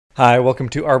Hi, welcome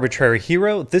to Arbitrary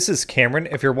Hero. This is Cameron.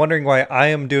 If you're wondering why I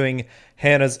am doing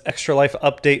Hannah's Extra Life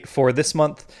update for this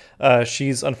month,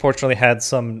 she's unfortunately had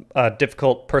some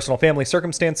difficult personal family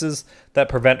circumstances that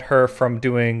prevent her from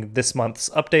doing this month's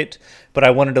update, but I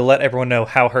wanted to let everyone know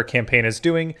how her campaign is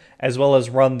doing, as well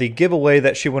as run the giveaway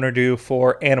that she wanted to do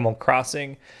for Animal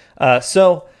Crossing.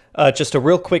 Just a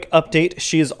real quick update.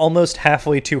 She is almost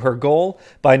halfway to her goal.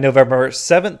 By November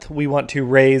 7th, we want to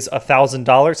raise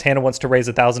 $1,000. Hannah wants to raise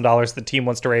 $1,000. The team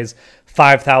wants to raise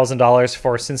 $5,000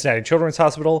 for Cincinnati Children's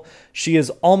Hospital. She is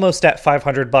almost at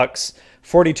 $500.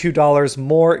 $42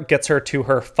 more gets her to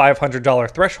her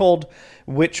 $500 threshold,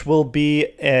 which will be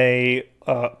a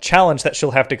challenge that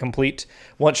she'll have to complete.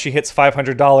 Once she hits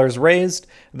 $500 raised,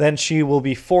 then she will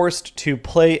be forced to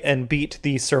play and beat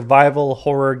the survival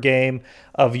horror game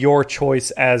of your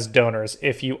choice as donors.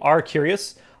 If you are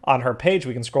curious, on her page,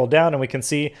 we can scroll down and we can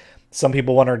see some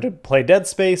people want her to play Dead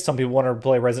Space, some people want her to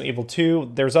play Resident Evil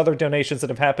 2. There's other donations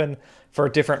that have happened for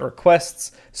different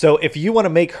requests. So if you want to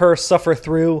make her suffer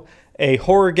through a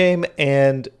horror game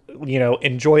and,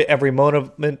 enjoy every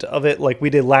moment of it like we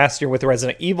did last year with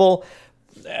Resident Evil,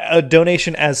 a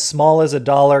donation as small as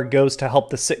 $1 goes to help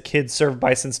the sick kids served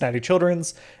by Cincinnati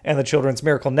Children's and the Children's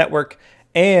Miracle Network,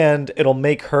 and it'll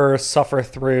make her suffer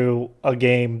through a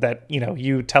game that,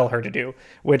 you tell her to do,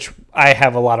 which I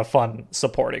have a lot of fun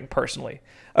supporting personally.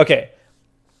 Okay,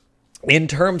 in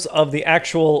terms of the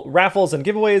actual raffles and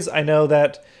giveaways, I know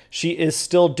that she is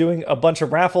still doing a bunch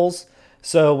of raffles.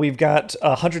 So we've got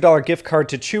a $100 gift card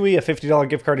to Chewy, a $50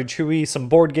 gift card to Chewy, some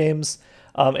board games.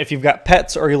 If you've got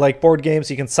pets or you like board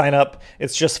games, you can sign up.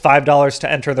 It's just $5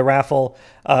 to enter the raffle.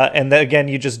 And then again,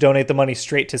 you just donate the money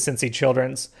straight to Cincy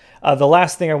Children's. The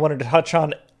last thing I wanted to touch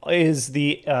on is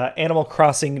the Animal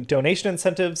Crossing donation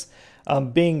incentives.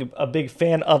 Being a big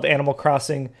fan of Animal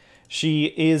Crossing, she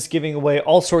is giving away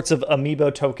all sorts of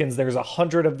amiibo tokens. There's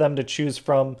 100 of them to choose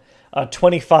from.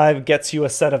 25 gets you a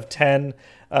set of 10.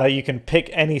 You can pick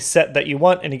any set that you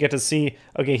want, and you get to see,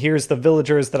 okay, here's the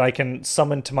villagers that I can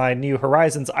summon to my New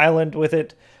Horizons island with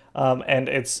it, and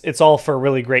it's all for a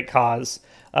really great cause.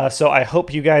 So I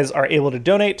hope you guys are able to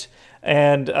donate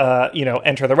and,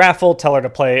 enter the raffle, tell her to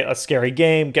play a scary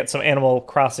game, get some Animal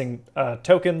Crossing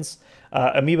tokens,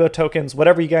 amiibo tokens.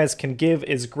 Whatever you guys can give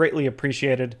is greatly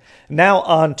appreciated. Now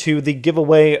on to the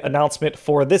giveaway announcement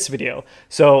for this video.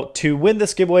 So to win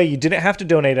this giveaway, you didn't have to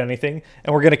donate anything,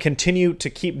 and we're going to continue to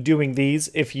keep doing these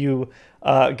if you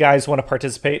guys want to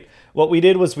participate. What we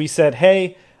did was we said,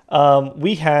 hey,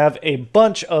 we have a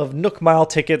bunch of Nook Mile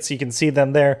tickets. You can see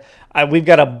them there. We've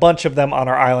got a bunch of them on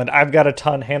our island. I've got a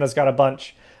ton. Hannah's got a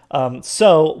bunch.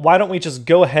 So why don't we just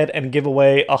go ahead and give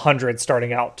away 100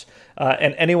 starting out?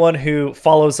 And anyone who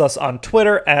follows us on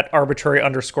Twitter at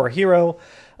arbitrary_hero,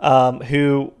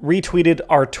 who retweeted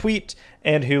our tweet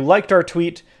and who liked our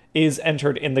tweet is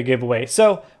entered in the giveaway.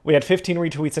 So we had 15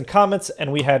 retweets and comments,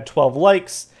 and we had 12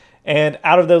 likes. And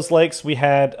out of those likes, we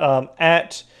had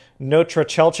at Notre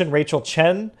Chelchen, Rachel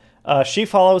Chen. She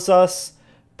follows us.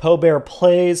 Po Bear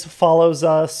Plays follows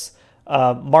us.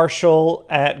 Marshall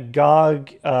at GOG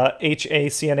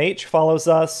HACNH follows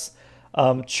us.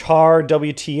 Char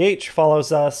WTH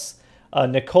follows us.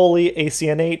 Nicole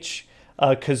ACNH.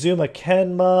 Kazuma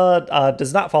Kenma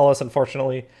does not follow us,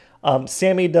 unfortunately.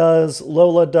 Sammy does.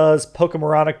 Lola does.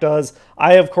 Pokemoronic does.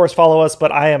 I, of course, follow us,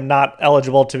 but I am not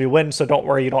eligible to be win, so don't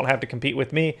worry, you don't have to compete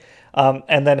with me.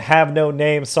 And then have no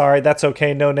name. Sorry, that's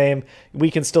okay, no name. We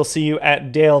can still see you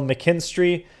at Dale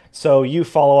McKinstry, so you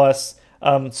follow us.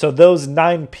 So those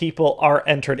 9 people are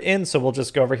entered in, so we'll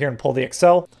just go over here and pull the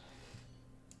Excel.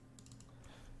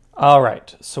 All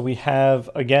right, so we have,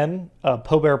 again,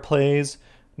 Po Bear Plays,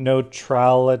 No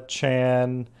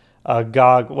Tralichan,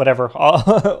 GOG, whatever.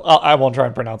 I won't try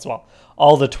and pronounce them all.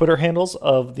 All the Twitter handles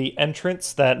of the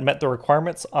entrants that met the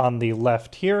requirements on the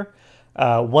left here.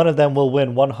 One of them will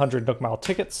win 100 Nook Mile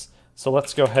tickets. So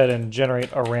let's go ahead and generate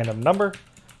a random number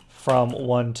from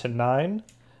 1 to 9.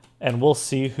 And we'll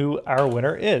see who our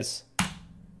winner is.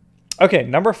 Okay,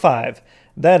 number 5.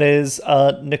 That is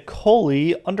Nicole_ACNH.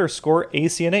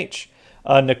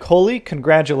 Nicole,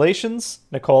 congratulations.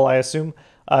 Nicole, I assume.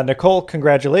 Nicole,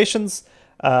 congratulations.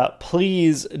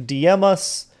 Please DM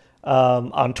us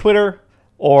on Twitter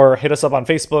or hit us up on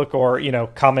Facebook or,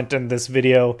 comment in this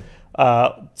video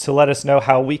to let us know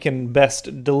how we can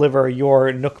best deliver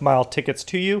your Nook Mile tickets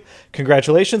to you.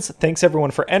 Congratulations. Thanks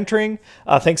everyone for entering.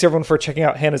 Thanks everyone for checking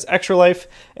out Hannah's Extra Life.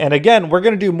 And again, we're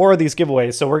going to do more of these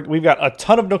giveaways. So we've got a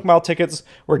ton of Nook Mile tickets.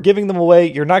 We're giving them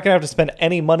away. You're not going to have to spend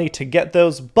any money to get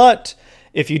those, but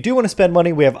if you do want to spend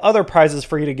money, we have other prizes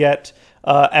for you to get.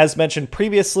 As mentioned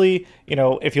previously,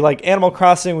 if you like Animal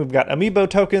Crossing, we've got Amiibo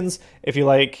tokens. If you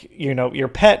like, your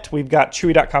pet, we've got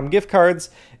Chewy.com gift cards.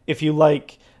 If you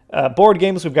like board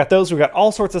games, we've got those. We've got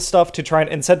all sorts of stuff to try and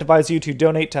incentivize you to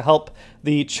donate to help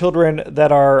the children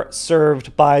that are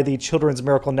served by the Children's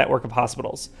Miracle Network of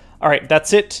hospitals. All right,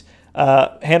 that's it.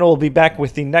 Hannah will be back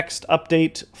with the next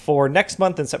update for next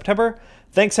month in September.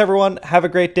 Thanks, everyone. Have a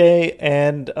great day,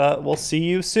 and we'll see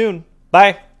you soon.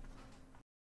 Bye.